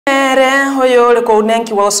mere hoyo le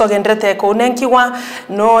kounenki wa osogendrete kounenki wa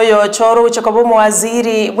no yo choro chakabo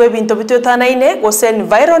waziri webinto bitotana ine gose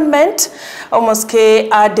environment omoske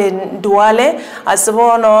Aden Duale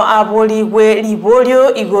asibono aboli we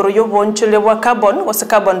libolio igoro yo bonchule wa carbon gose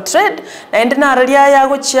carbon trade na endena aralia ya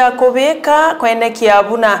gochia kobeka kweneki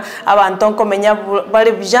abuna abantu komenya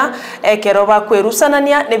bali bija ekero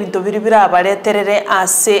bakwerusanania ne binto biribira abaleterere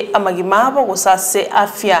ase amagimabo gosase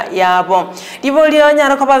afya yabo libolio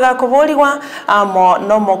nyara kobaga koboliwa amo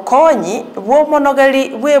no mokonyi bo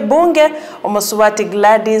monogali we bunge omosubati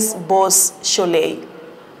Gladys Boss Sholei.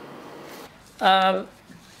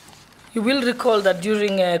 You will recall that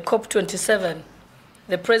during COP27,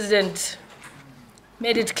 the president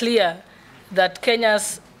made it clear that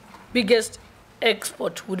Kenya's biggest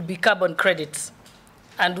export would be carbon credits,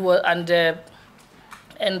 and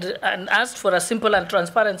asked for a simple and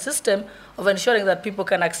transparent system of ensuring that people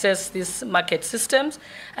can access these market systems,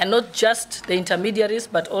 and not just the intermediaries,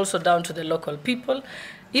 but also down to the local people.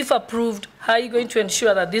 If approved, how are you going to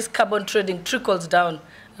ensure that this carbon trading trickles down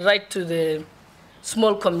right to the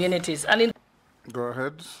small communities? And go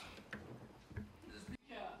ahead.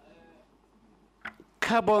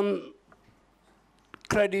 Carbon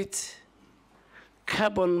credit,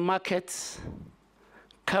 carbon markets,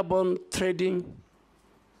 carbon trading,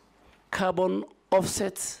 carbon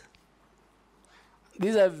offsets.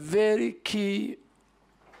 These are very key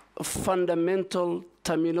fundamental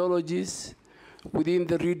terminologies within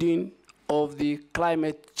the reading of the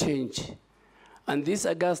climate change. And this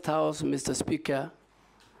August House, Mr. Speaker,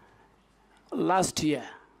 last year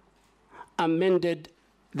amended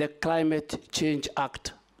the Climate Change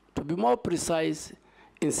Act. To be more precise,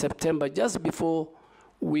 in September, just before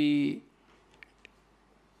we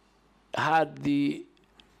had the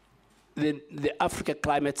Africa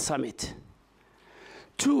Climate Summit.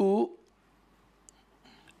 Two,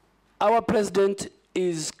 our president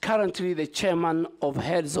is currently the chairman of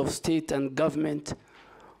heads of state and government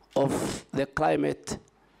of the Climate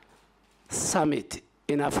Summit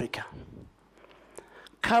in Africa.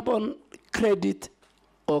 Carbon credit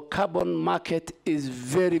or carbon market is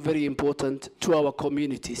very, very important to our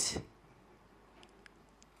communities.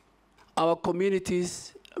 Our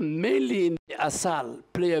communities, mainly in the ASAL,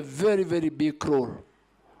 play a very, very big role.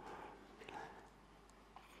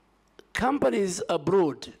 Companies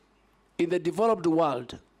abroad in the developed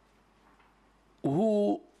world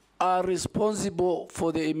who are responsible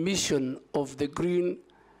for the emission of the greenhouse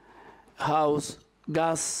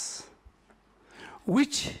gas,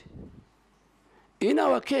 which in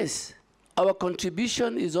our case, our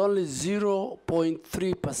contribution is only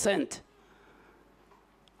 0.3%.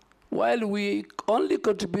 While we only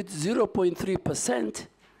contribute 0.3%,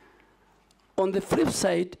 on the flip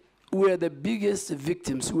side, we are the biggest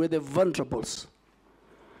victims, we are the vulnerables.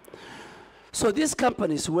 So these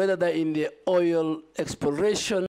companies, whether they're in the oil exploration,